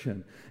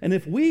resurrection. And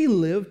if we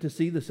live to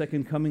see the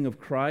second coming of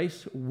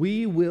Christ,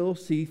 we will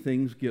see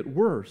things get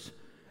worse.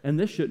 And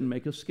this shouldn't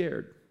make us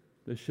scared.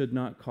 This should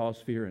not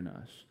cause fear in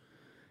us.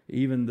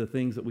 Even the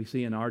things that we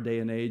see in our day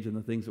and age and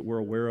the things that we're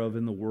aware of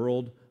in the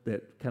world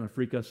that kind of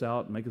freak us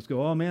out and make us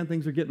go, oh man,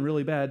 things are getting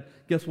really bad.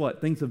 Guess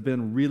what? Things have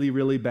been really,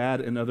 really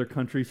bad in other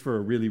countries for a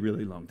really,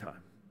 really long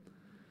time.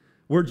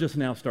 We're just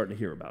now starting to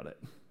hear about it.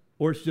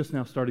 Or it's just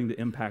now starting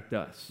to impact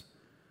us.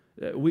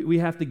 We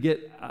have to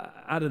get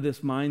out of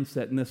this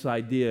mindset and this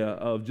idea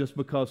of just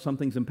because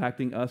something's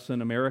impacting us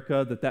in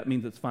America, that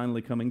means it's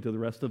finally coming to the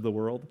rest of the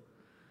world.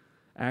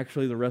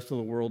 Actually, the rest of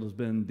the world has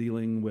been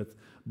dealing with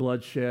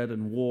bloodshed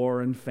and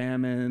war and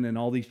famine and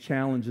all these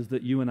challenges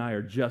that you and I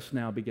are just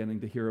now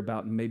beginning to hear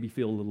about and maybe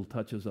feel little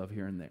touches of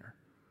here and there.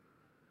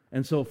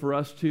 And so for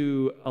us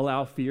to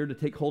allow fear to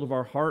take hold of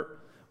our heart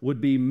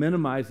would be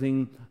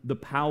minimizing the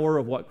power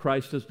of what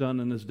Christ has done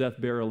in His death,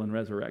 burial, and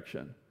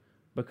resurrection.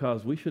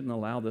 Because we shouldn't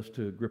allow this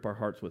to grip our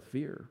hearts with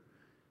fear.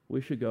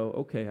 We should go,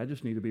 okay, I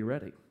just need to be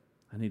ready.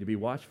 I need to be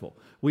watchful.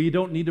 We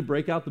don't need to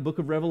break out the book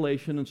of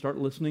Revelation and start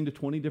listening to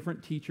 20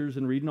 different teachers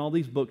and reading all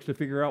these books to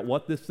figure out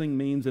what this thing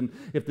means and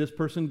if this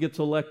person gets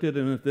elected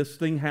and if this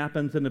thing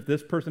happens and if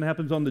this person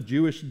happens on the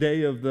Jewish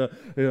day of the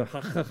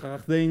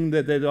thing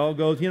that it all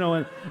goes,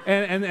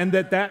 and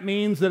that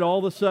means that all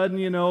of a sudden,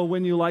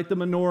 when you light the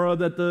menorah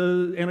that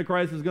the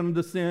Antichrist is going to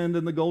descend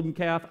and the golden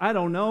calf. I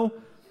don't know.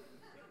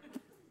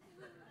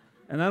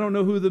 And I don't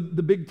know who the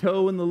big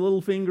toe and the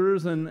little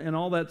fingers and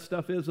all that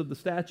stuff is of the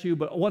statue,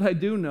 but what I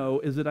do know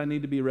is that I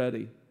need to be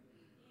ready.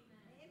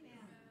 Amen.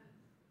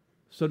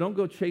 So don't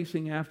go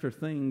chasing after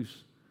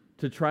things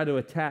to try to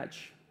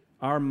attach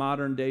our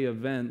modern day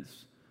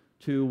events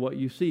to what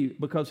you see.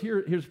 Because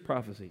here's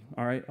prophecy,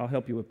 all right? I'll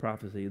help you with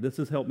prophecy. This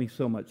has helped me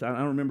so much. I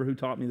don't remember who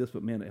taught me this,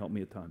 but man, it helped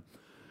me a ton.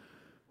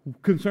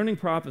 Concerning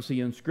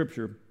prophecy in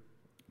Scripture,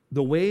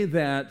 the way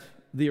that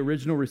the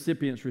original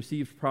recipients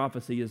received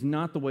prophecy is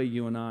not the way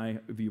you and I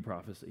view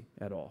prophecy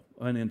at all,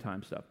 and end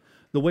time stuff.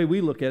 The way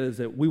we look at it is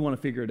that we want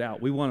to figure it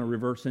out. We want to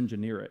reverse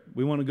engineer it.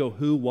 We want to go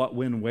who, what,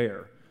 when,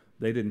 where.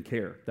 They didn't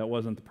care. That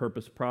wasn't the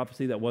purpose of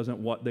prophecy. That wasn't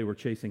what they were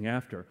chasing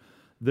after.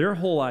 Their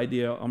whole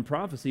idea on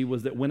prophecy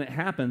was that when it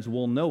happens,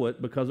 we'll know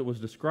it because it was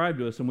described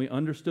to us, and we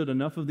understood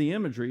enough of the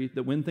imagery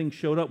that when things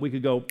showed up, we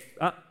could go,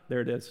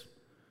 there it is.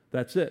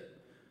 That's it.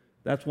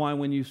 That's why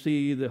when you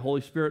see the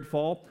Holy Spirit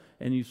fall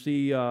and you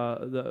see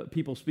the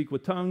people speak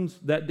with tongues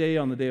that day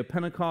on the day of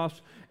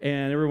Pentecost,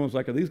 and everyone's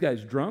like, are these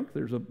guys drunk?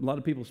 There's a lot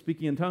of people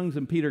speaking in tongues,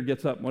 and Peter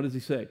gets up. What does he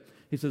say?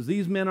 He says,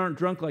 these men aren't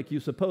drunk like you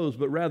suppose,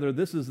 but rather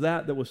this is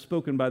that was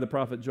spoken by the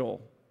prophet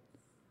Joel.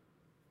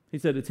 He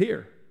said, it's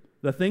here.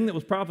 The thing that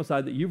was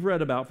prophesied that you've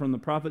read about from the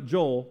prophet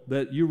Joel,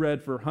 that you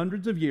read for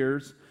hundreds of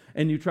years,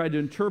 and you tried to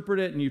interpret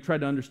it, and you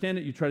tried to understand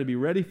it, you tried to be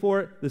ready for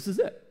it, this is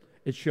it.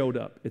 It showed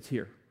up. It's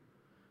here.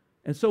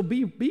 And so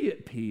be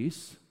at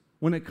peace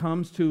when it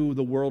comes to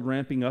the world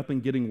ramping up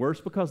and getting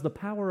worse, because the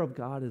power of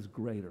God is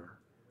greater.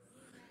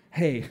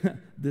 Hey,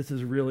 this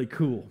is really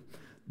cool.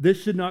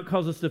 This should not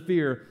cause us to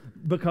fear,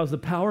 because the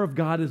power of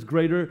God is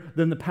greater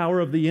than the power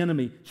of the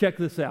enemy. Check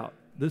this out.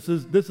 This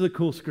is a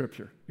cool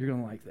scripture. You're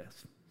going to like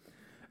this.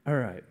 All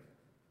right.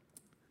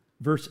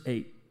 Verse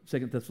 8,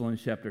 2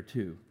 Thessalonians chapter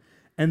 2.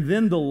 And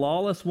then the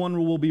lawless one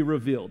will be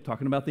revealed.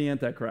 Talking about the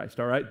Antichrist,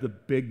 all right? The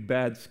big,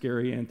 bad,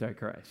 scary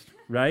Antichrist,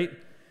 right?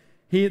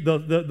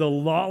 The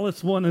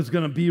lawless one is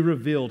going to be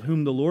revealed,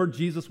 whom the Lord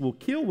Jesus will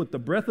kill with the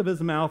breath of his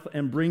mouth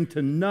and bring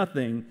to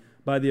nothing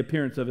by the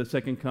appearance of his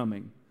second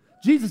coming.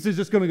 Jesus is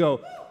just going to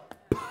go.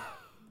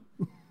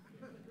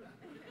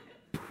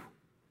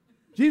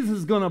 Jesus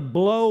is going to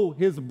blow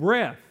his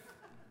breath.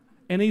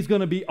 And he's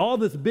going to be all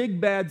this big,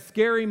 bad,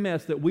 scary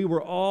mess that we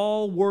were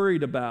all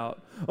worried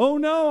about. Oh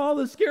no, all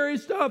the scary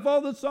stuff,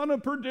 all the son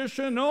of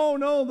perdition. Oh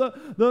no,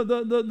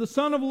 the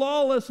son of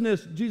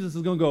lawlessness. Jesus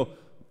is going to go.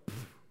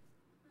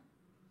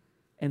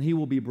 And he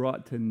will be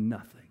brought to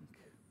nothing.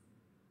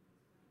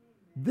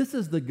 This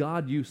is the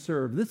God you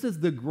serve. This is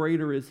the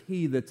greater is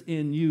he that's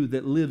in you,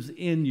 that lives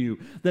in you,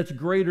 that's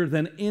greater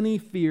than any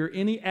fear,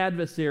 any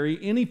adversary,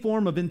 any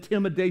form of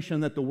intimidation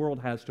that the world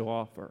has to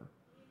offer.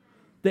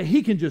 That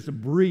he can just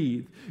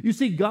breathe. You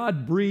see,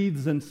 God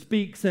breathes and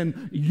speaks,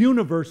 and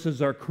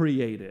universes are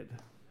created.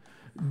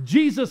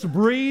 Jesus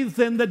breathes,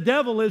 and the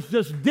devil is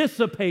just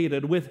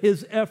dissipated with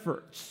his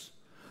efforts.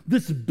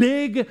 This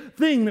big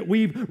thing that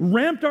we've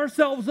ramped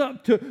ourselves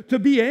up to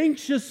be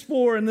anxious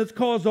for, and that's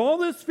caused all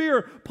this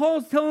fear.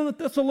 Paul's telling the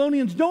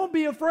Thessalonians, don't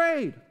be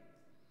afraid.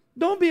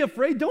 Don't be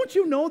afraid. Don't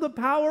you know the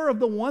power of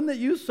the one that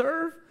you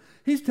serve?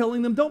 He's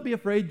telling them, don't be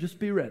afraid, just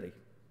be ready.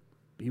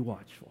 Be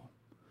watchful.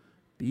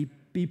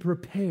 Be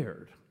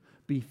prepared.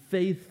 Be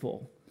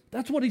faithful.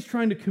 That's what he's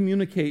trying to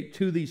communicate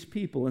to these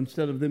people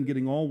instead of them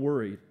getting all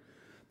worried.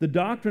 The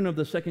doctrine of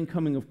the second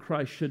coming of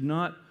Christ should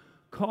not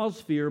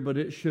cause fear, but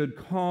it should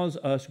cause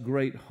us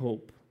great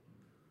hope,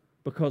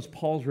 because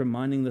Paul's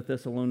reminding the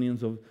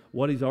Thessalonians of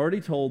what he's already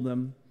told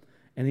them,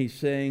 and he's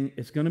saying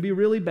it's going to be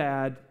really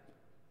bad,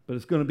 but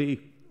it's going to be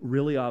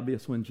really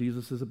obvious when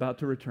Jesus is about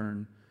to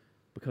return,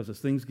 because as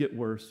things get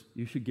worse,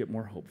 you should get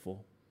more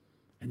hopeful,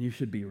 and you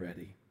should be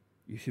ready.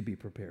 You should be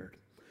prepared.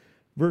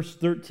 Verse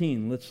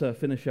 13, let's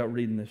finish out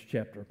reading this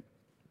chapter.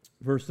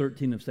 Verse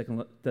 13 of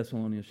 2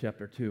 Thessalonians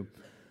chapter 2.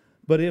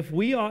 But if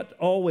we ought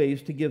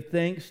always to give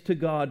thanks to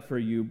God for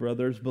you,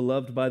 brothers,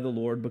 beloved by the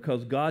Lord,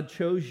 because God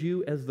chose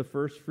you as the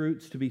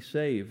firstfruits to be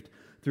saved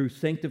through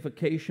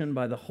sanctification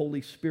by the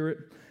Holy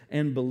Spirit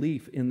and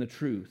belief in the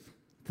truth.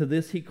 To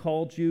this he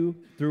called you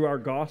through our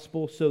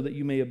gospel, so that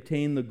you may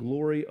obtain the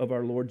glory of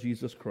our Lord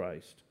Jesus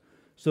Christ.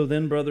 So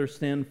then, brothers,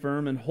 stand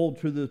firm and hold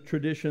to the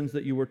traditions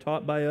that you were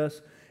taught by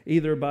us,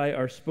 either by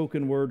our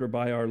spoken word or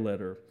by our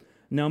letter.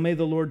 Now may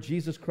the Lord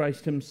Jesus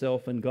Christ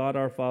himself and God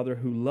our Father,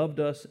 who loved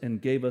us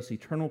and gave us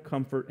eternal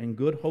comfort and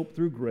good hope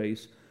through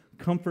grace,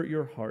 comfort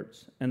your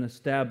hearts and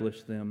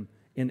establish them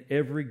in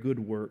every good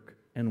work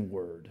and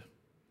word.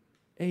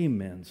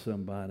 Amen,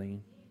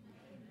 somebody. Amen.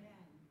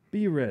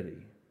 Be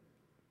ready.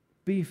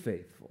 Be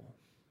faithful.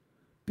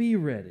 Be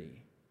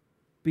ready.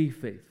 Be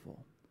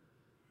faithful.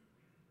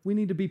 We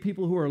need to be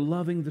people who are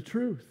loving the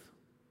truth.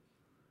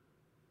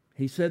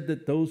 He said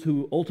that those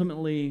who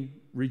ultimately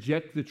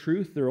reject the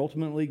truth, they're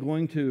ultimately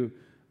going to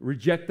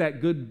reject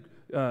that good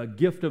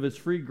gift of his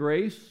free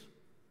grace,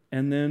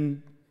 and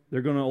then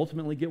they're going to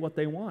ultimately get what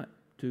they want,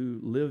 to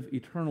live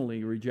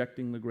eternally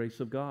rejecting the grace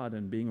of God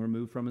and being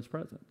removed from his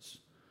presence.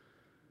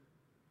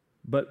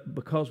 But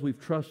because we've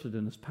trusted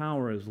in his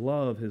power, his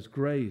love, his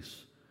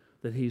grace,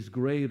 that he's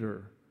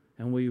greater,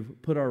 and we've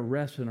put our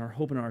rest and our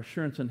hope and our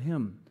assurance in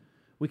him,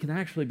 we can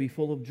actually be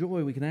full of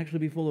joy. We can actually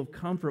be full of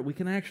comfort. We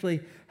can actually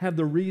have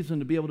the reason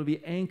to be able to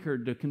be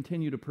anchored, to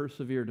continue to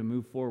persevere, to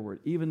move forward,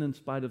 even in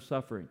spite of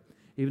suffering,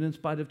 even in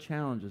spite of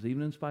challenges,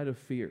 even in spite of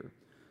fear.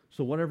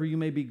 So whatever you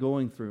may be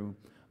going through,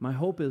 my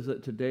hope is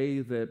that today,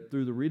 that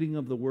through the reading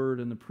of the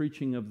Word and the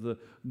preaching of the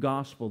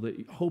gospel,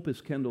 that hope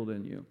is kindled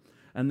in you.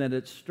 and that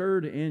it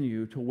stirred in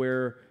you to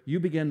where you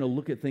began to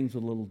look at things a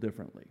little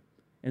differently.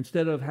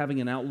 Instead of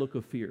having an outlook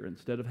of fear,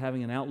 instead of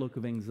having an outlook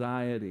of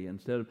anxiety,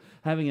 instead of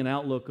having an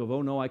outlook of,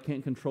 oh no, I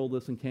can't control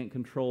this and can't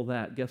control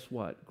that, guess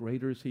what?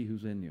 Greater is He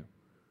who's in you.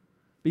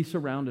 Be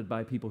surrounded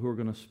by people who are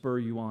going to spur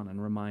you on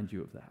and remind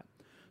you of that.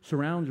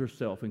 Surround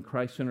yourself in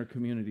Christ-centered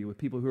community with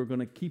people who are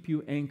going to keep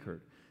you anchored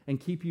and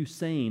keep you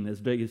sane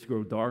as days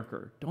grow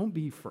darker. Don't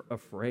be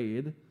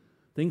afraid.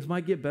 Things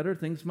might get better,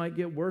 things might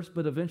get worse,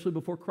 but eventually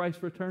before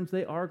Christ returns,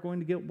 they are going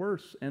to get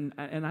worse. And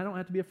I don't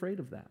have to be afraid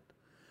of that.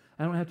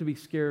 I don't have to be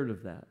scared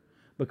of that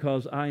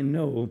because I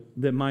know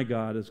that my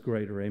God is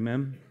greater.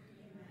 Amen?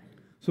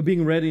 So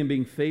being ready and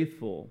being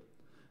faithful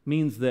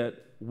means that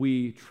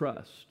we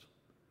trust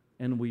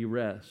and we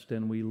rest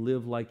and we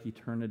live like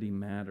eternity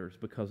matters,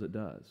 because it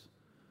does.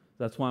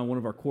 That's why one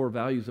of our core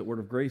values at Word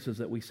of Grace is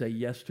that we say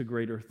yes to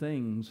greater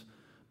things,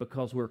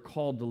 because we're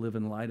called to live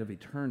in light of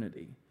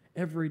eternity.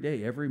 Every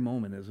day, every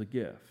moment is a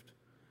gift.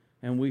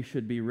 And we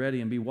should be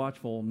ready and be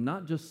watchful,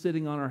 not just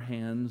sitting on our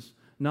hands,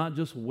 not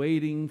just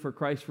waiting for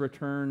Christ's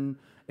return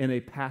in a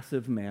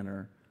passive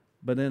manner,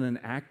 but in an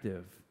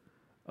active,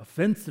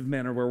 offensive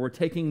manner where we're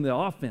taking the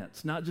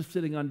offense, not just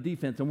sitting on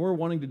defense, and we're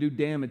wanting to do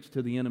damage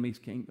to the enemy's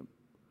kingdom.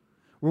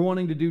 We're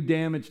wanting to do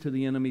damage to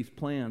the enemy's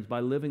plans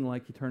by living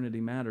like eternity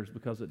matters,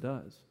 because it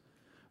does.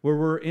 Where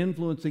we're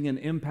influencing and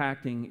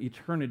impacting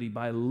eternity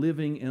by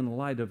living in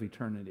light of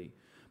eternity,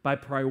 by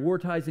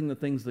prioritizing the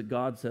things that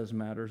God says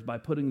matters, by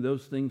putting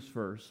those things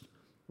first,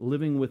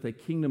 living with a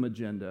kingdom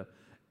agenda,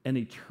 an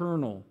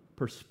eternal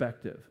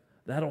perspective.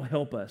 That'll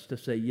help us to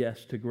say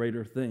yes to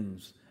greater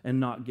things and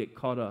not get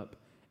caught up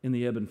in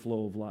the ebb and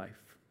flow of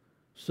life.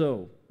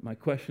 So, my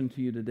question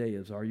to you today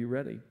is, are you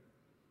ready?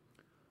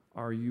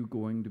 Are you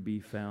going to be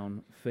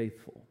found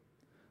faithful?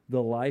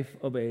 The life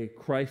of a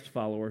Christ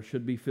follower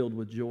should be filled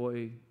with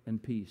joy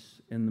and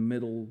peace in the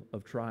middle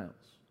of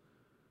trials,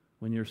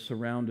 when you're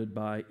surrounded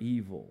by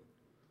evil,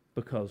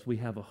 because we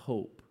have a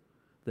hope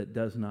that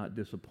does not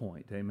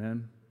disappoint.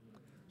 Amen?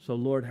 So,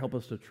 Lord, help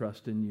us to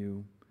trust in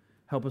you.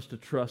 Help us to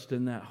trust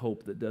in that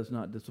hope that does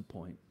not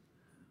disappoint.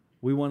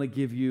 We want to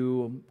give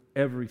you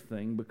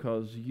everything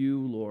because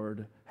you,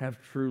 Lord, have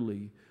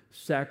truly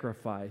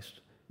sacrificed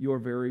your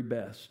very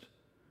best.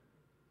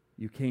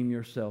 You came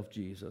yourself,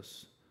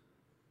 Jesus,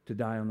 to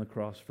die on the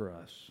cross for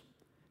us.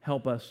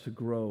 Help us to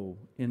grow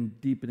in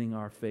deepening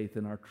our faith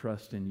and our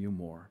trust in you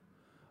more.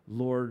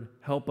 Lord,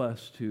 help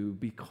us to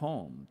be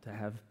calm, to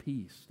have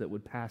peace that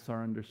would pass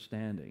our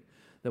understanding,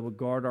 that would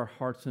guard our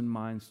hearts and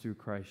minds through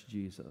Christ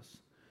Jesus.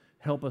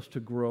 Help us to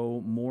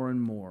grow more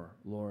and more,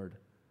 Lord,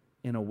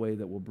 in a way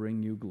that will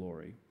bring you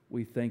glory.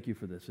 We thank you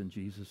for this in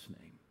Jesus'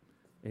 name.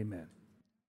 Amen.